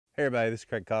Hey everybody, this is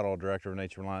Craig Cottle, Director of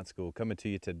Nature Reliance School, coming to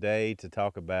you today to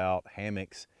talk about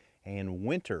hammocks and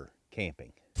winter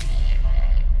camping.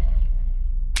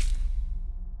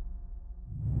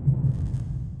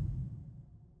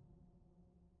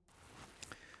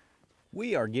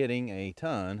 We are getting a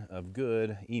ton of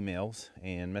good emails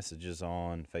and messages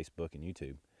on Facebook and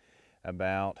YouTube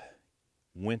about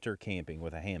winter camping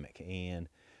with a hammock, and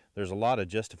there's a lot of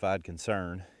justified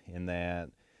concern in that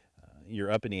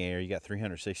you're up in the air, you got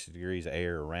 360 degrees of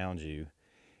air around you,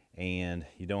 and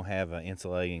you don't have an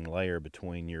insulating layer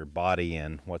between your body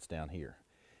and what's down here.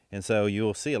 And so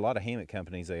you'll see a lot of hammock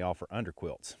companies, they offer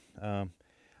underquilts.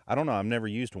 I don't know, I've never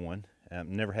used one. I've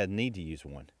never had need to use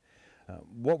one.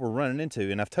 What we're running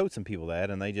into, and I've told some people that,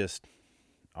 and they just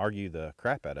argue the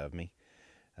crap out of me,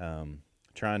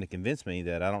 trying to convince me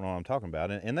that I don't know what I'm talking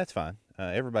about, and that's fine.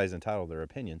 Everybody's entitled to their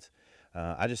opinions.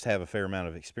 I just have a fair amount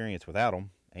of experience without them,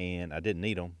 and I didn't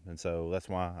need them, and so that's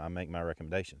why I make my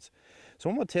recommendations. So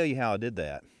I'm going to tell you how I did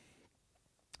that,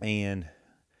 and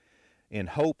in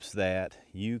hopes that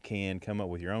you can come up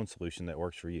with your own solution that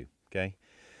works for you, okay?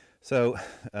 So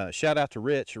shout out to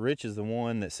Rich. Rich is the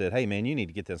one that said, hey man, you need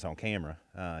to get this on camera.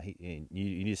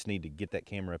 You just need to get that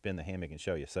camera up in the hammock and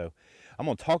show you. So I'm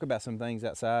going to talk about some things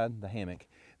outside the hammock.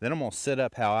 Then I'm going to set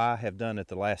up how I have done it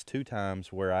the last 2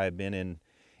 times where I have been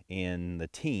in the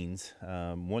teens.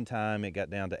 One time it got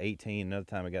down to 18, another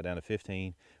time it got down to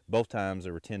 15. Both times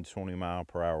there were 10 to 20 mile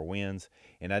per hour winds,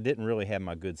 and I didn't really have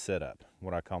my good setup,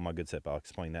 what I call my good setup. I'll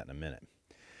explain that in a minute.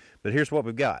 But here's what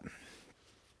we've got.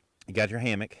 You got your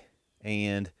hammock,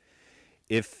 and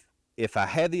if I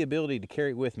had the ability to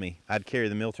carry it with me, I'd carry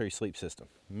the military sleep system.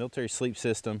 The military sleep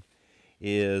system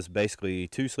is basically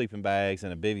 2 sleeping bags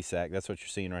and a bivy sack. That's what you're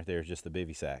seeing right there, is just the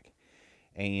bivy sack.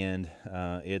 And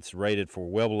it's rated for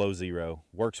well below 0,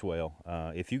 works well.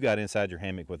 If you got inside your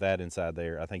hammock with that inside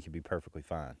there, I think you'd be perfectly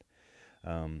fine.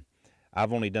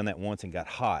 I've only done that once and got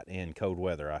hot in cold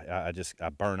weather. I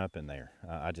burn up in there.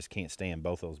 I just can't stand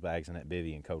both those bags in that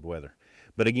bivy in cold weather.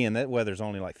 But again, that weather's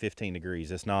only like 15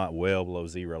 degrees. It's not well below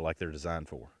 0 like they're designed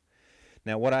for.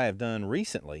 Now what I have done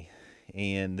recently,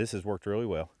 and this has worked really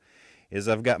well, is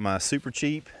I've got my super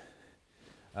cheap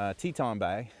Teton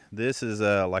bag. This is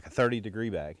like a 30-degree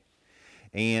bag,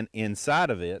 and inside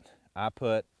of it I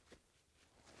put,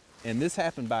 and this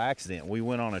happened by accident. We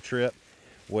went on a trip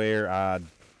where I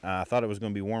thought it was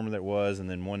going to be warmer than it was, and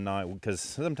then one night, because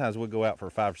sometimes we'll go out for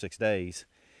 5 or 6 days,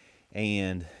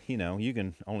 and you know, you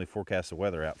can only forecast the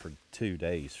weather out for 2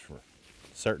 days for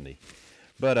certainty.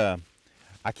 But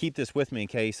I keep this with me in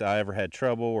case I ever had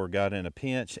trouble or got in a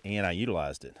pinch, and I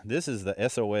utilized it. This is the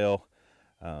SOL,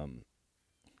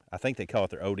 I think they call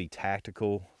it their OD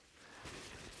Tactical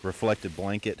Reflective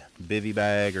Blanket Bivy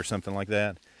Bag or something like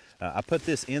that. I put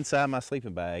this inside my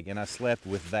sleeping bag, and I slept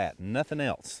with that, nothing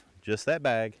else. Just that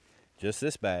bag, just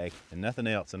this bag, and nothing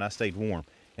else, and I stayed warm.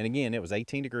 And again, it was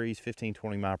 18 degrees, 15,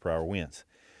 20 mile per hour winds.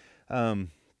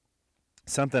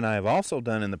 Something I have also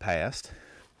done in the past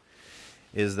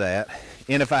is that,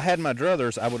 and if I had my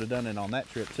druthers, I would have done it on that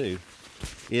trip too,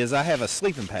 is I have a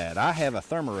sleeping pad. I have a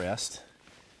Thermarest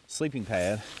sleeping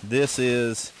pad. This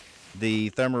is the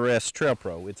Thermarest Trail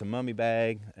Pro. It's a mummy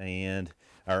bag,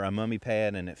 or a mummy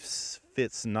pad, and it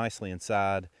fits nicely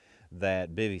inside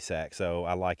that bivy sack, so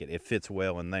I like it. It fits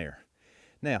well in there.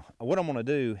 Now, what I'm going to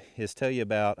do is tell you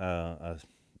about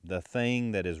the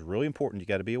thing that is really important you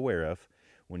got to be aware of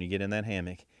when you get in that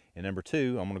hammock. And number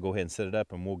 2, I'm going to go ahead and set it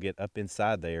up, and we'll get up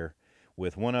inside there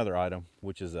with one other item,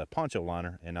 which is a poncho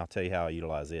liner, and I'll tell you how I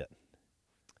utilize it.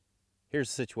 Here's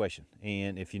the situation,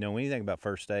 and if you know anything about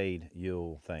first aid,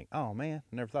 you'll think, oh man,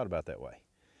 I never thought about it that way.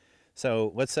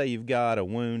 So let's say you've got a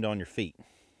wound on your feet,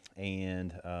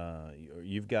 and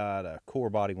you've got a core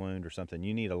body wound or something.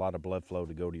 You need a lot of blood flow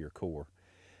to go to your core.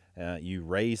 You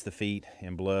raise the feet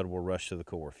and blood will rush to the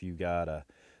core. If you got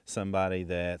somebody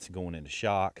that's going into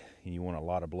shock and you want a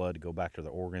lot of blood to go back to the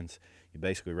organs, you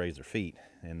basically raise their feet,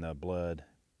 and the blood,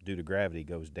 due to gravity,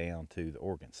 goes down to the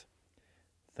organs.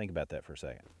 Think about that for a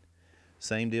second.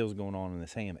 Same deal's going on in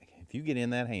this hammock. If you get in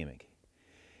that hammock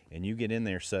and you get in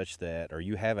there such that, or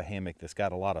you have a hammock that's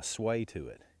got a lot of sway to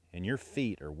it, and your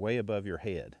feet are way above your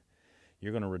head,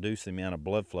 you're going to reduce the amount of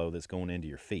blood flow that's going into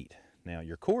your feet. Now,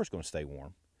 your core is going to stay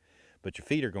warm, but your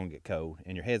feet are going to get cold,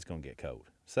 and your head's going to get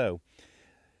cold. So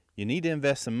you need to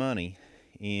invest some money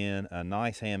in a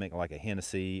nice hammock like a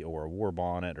Hennessy or a war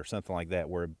bonnet or something like that,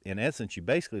 where in essence you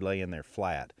basically lay in there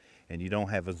flat and you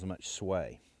don't have as much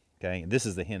sway. Okay, and this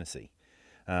is the Hennessy.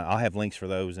 I'll have links for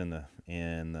those in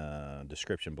the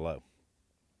description below.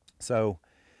 So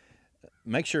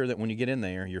make sure that when you get in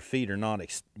there, your feet are not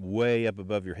way up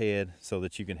above your head so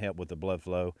that you can help with the blood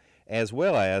flow. As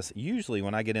well as, usually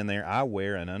when I get in there, I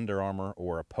wear an Under Armour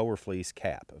or a Power Fleece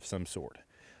cap of some sort.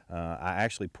 I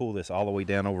actually pull this all the way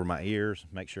down over my ears,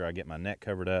 make sure I get my neck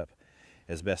covered up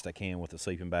as best I can with a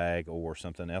sleeping bag or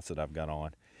something else that I've got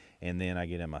on. And then I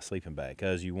get in my sleeping bag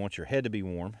because you want your head to be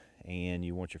warm and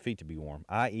you want your feet to be warm.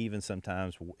 I even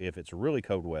sometimes, if it's really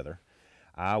cold weather,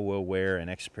 I will wear an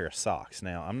extra pair of socks.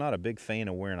 Now, I'm not a big fan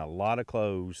of wearing a lot of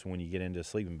clothes when you get into a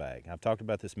sleeping bag. I've talked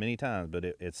about this many times, but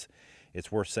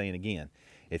it's worth saying again.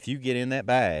 If you get in that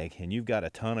bag and you've got a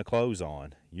ton of clothes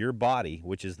on, your body,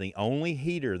 which is the only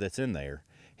heater that's in there,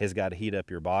 has got to heat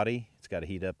up your body. It's got to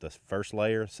heat up the first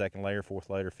layer, second layer, fourth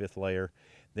layer, fifth layer.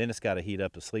 Then it's got to heat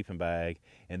up the sleeping bag,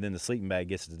 and then the sleeping bag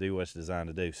gets to do what it's designed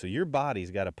to do. So your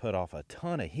body's got to put off a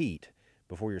ton of heat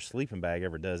before your sleeping bag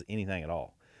ever does anything at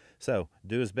all. So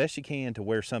do as best you can to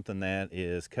wear something that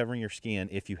is covering your skin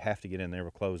if you have to get in there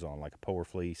with clothes on, like a Polar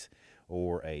Fleece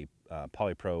or a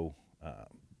Polypro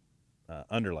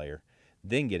underlayer.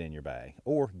 Then get in your bag,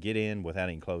 or get in without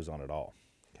any clothes on at all.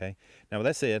 Okay. Now with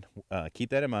that said, keep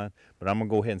that in mind, but I'm gonna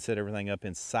go ahead and set everything up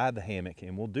inside the hammock,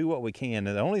 and we'll do what we can.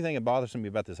 And the only thing that bothers me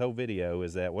about this whole video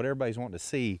is that what everybody's wanting to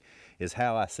see is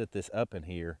how I set this up in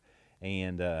here,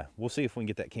 and we'll see if we can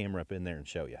get that camera up in there and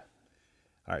show you.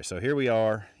 All right, so here we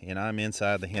are, and I'm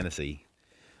inside the Hennessy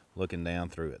looking down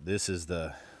through it. This is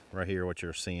right here, what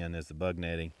you're seeing is the bug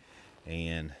netting,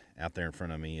 and out there in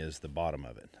front of me is the bottom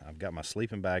of it. I've got my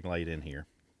sleeping bag laid in here.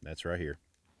 That's right here.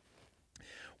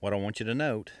 What I want you to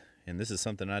note, and this is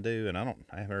something I do, and I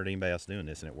haven't heard anybody else doing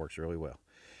this, and it works really well.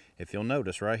 If you'll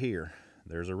notice right here,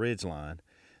 there's a ridge line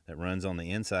that runs on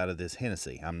the inside of this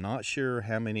Hennessy. I'm not sure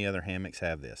how many other hammocks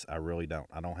have this. I really don't.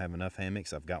 I don't have enough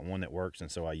hammocks. I've got one that works,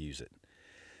 and so I use it.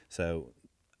 So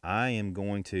I am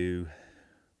going to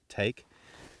take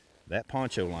that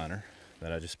poncho liner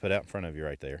that I just put out in front of you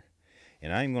right there,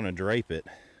 and I'm going to drape it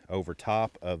over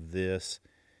top of this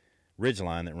ridge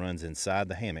line that runs inside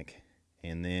the hammock,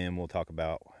 and then we'll talk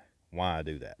about why I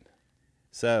do that.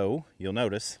 So you'll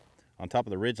notice on top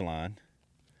of the ridge line,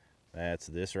 that's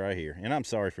this right here. And I'm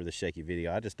sorry for the shaky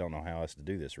video. I just don't know how else to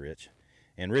do this, Rich.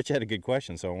 And Rich had a good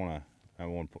question, so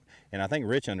and I think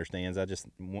Rich understands.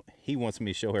 He wants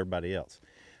me to show everybody else.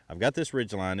 I've got this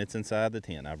ridge line. It's inside the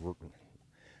tent. I've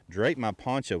draped my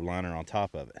poncho liner on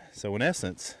top of it. So in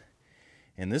essence,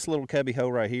 in this little cubby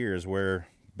hole right here is where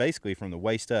basically from the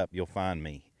waist up you'll find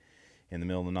me in the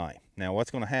middle of the night. Now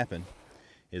what's going to happen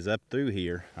is up through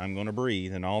here I'm going to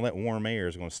breathe, and all that warm air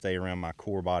is going to stay around my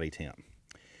core body temp.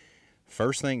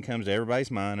 First thing comes to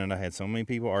everybody's mind, and I had so many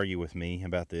people argue with me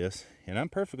about this, and I'm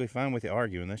perfectly fine with you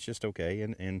arguing. That's just okay,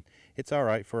 and it's all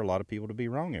right for a lot of people to be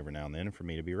wrong every now and then, and for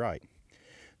me to be right.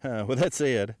 With that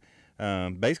said,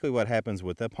 basically what happens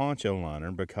with the poncho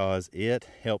liner, because it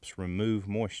helps remove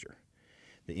moisture,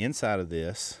 the inside of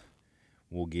this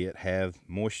will have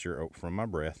moisture from my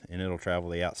breath, and it'll travel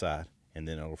the outside, and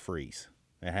then it'll freeze.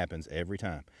 That happens every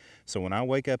time. So when I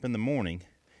wake up in the morning,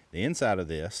 the inside of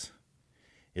this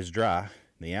is dry,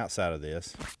 the outside of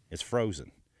this is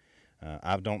frozen.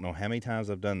 I don't know how many times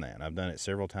I've done that. I've done it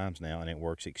several times now, and it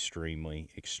works extremely,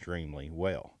 extremely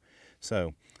well.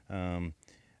 So I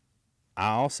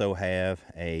also have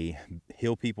a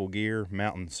Hill People Gear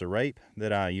Mountain Serape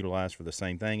that I utilize for the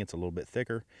same thing. It's a little bit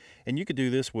thicker, and you could do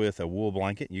this with a wool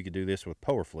blanket. You could do this with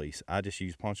Polar Fleece. I just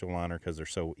use poncho liner because they're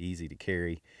so easy to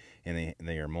carry, and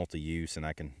they are multi-use, and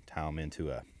I can tie them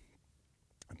into a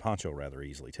poncho rather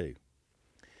easily too.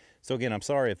 So again, I'm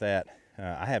sorry if that,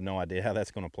 I have no idea how that's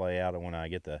going to play out when I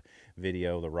get the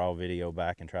raw video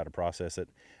back and try to process it.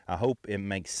 I hope it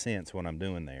makes sense what I'm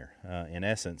doing there. In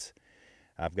essence,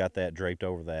 I've got that draped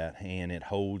over that, and it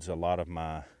holds a lot of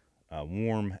my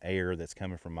warm air that's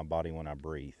coming from my body when I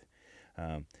breathe.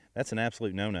 That's an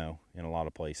absolute no-no in a lot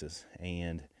of places,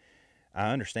 and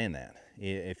I understand that.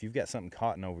 If you've got something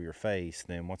cotton over your face,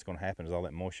 then what's going to happen is all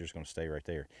that moisture is going to stay right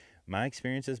there. My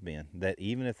experience has been that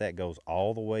even if that goes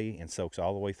all the way and soaks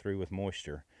all the way through with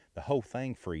moisture, the whole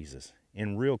thing freezes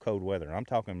in real cold weather. I'm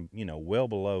talking, well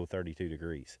below 32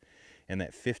 degrees. In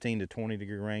that 15 to 20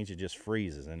 degree range, it just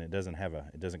freezes, and it doesn't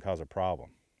cause a problem.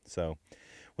 So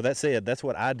with that said, that's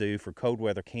what I do for cold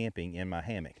weather camping in my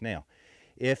hammock. Now,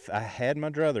 if I had my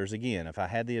druthers, again, if I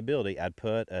had the ability, I'd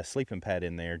put a sleeping pad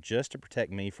in there just to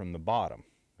protect me from the bottom,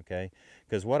 okay?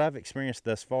 Because what I've experienced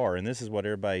thus far, and this is what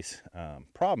everybody's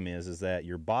problem is that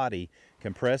your body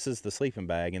compresses the sleeping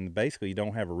bag, and basically you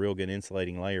don't have a real good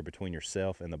insulating layer between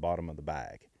yourself and the bottom of the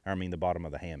the bottom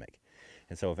of the hammock.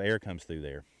 And so if air comes through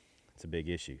there, it's a big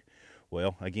issue.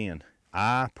 Well, again,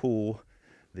 I pull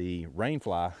the rain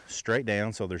fly straight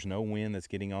down, so there's no wind that's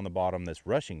getting on the bottom that's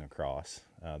rushing across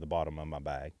the bottom of my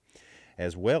bag,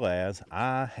 as well as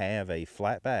I have a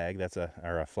flat bag,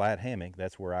 or a flat hammock,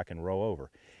 that's where I can roll over.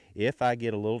 If I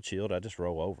get a little chilled, I just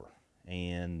roll over,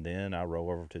 and then I roll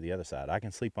over to the other side. I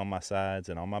can sleep on my sides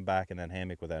and on my back in that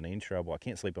hammock without any trouble. I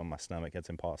can't sleep on my stomach, that's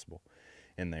impossible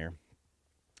in there,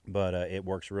 but it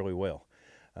works really well.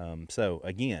 So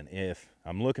again, if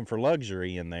I'm looking for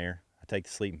luxury in there, I take the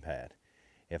sleeping pad.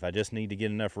 If I just need to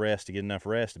get enough rest to be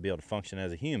able to function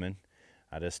as a human,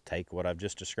 I just take what I've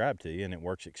just described to you, and it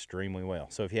works extremely well.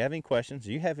 So if you have any questions,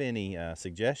 you have any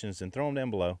suggestions, then throw them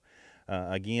down below.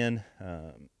 Again,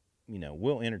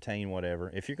 we'll entertain whatever.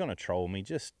 If you're going to troll me,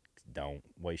 just don't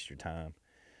waste your time.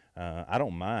 I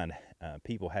don't mind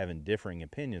people having differing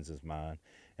opinions as mine,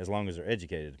 as long as they're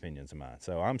educated opinions of mine.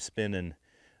 So I'm spending,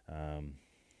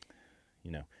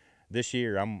 this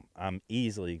year I'm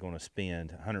easily going to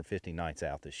spend 150 nights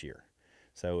out this year.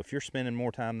 So if you're spending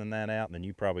more time than that out, then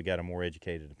you probably got a more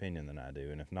educated opinion than I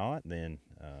do. And if not, then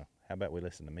how about we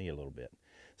listen to me a little bit?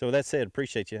 So with that said,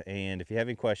 appreciate you. And if you have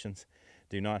any questions,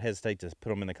 do not hesitate to put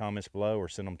them in the comments below or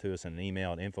send them to us in an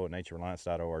email at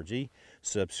info@naturereliance.org.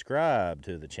 Subscribe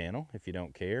to the channel if you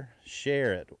don't care.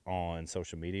 Share it on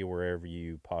social media wherever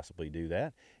you possibly do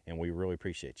that. And we really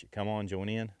appreciate you. Come on, join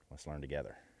in. Let's learn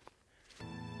together.